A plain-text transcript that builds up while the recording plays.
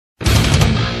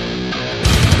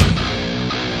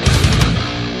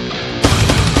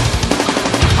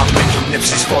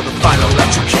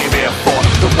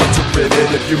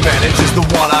you manage is the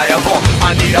one I have all.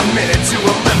 I need a minute to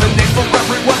eliminate for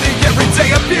everyone the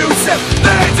everyday abusive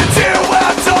things that you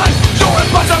have done. You're a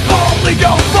bunch of boldly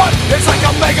go front. It's like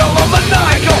a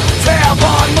megalomaniacal tab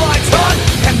on my tongue.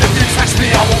 And if you touch me,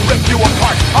 I will rip you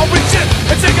apart. I'll reach in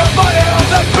and take a bite out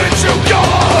of that bitch you got.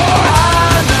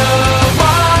 I know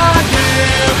why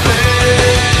you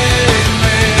blame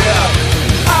me.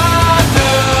 I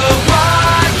know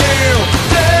why you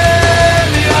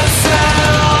blame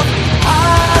yourself.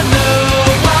 I know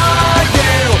why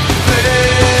you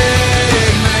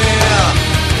blame me.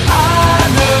 I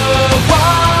know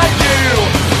why you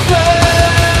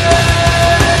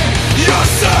blame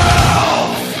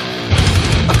yourself.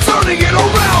 I'm turning it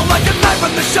around like a knife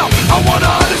on the shelf. I wanna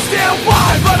understand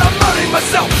why, but I'm learning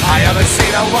myself. I haven't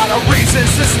seen a lot of reasons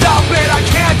to stop it. I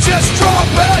can't just drop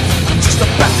it. I'm just a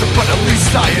bastard, but at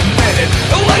least I admit it.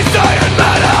 At least I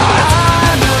admit it.